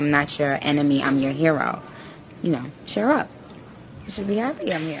I'm not your enemy, I'm your hero. You know, cheer up. You should be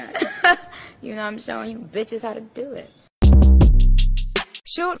happy I'm here. You know, I'm showing you bitches how to do it.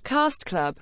 Short Cast Club.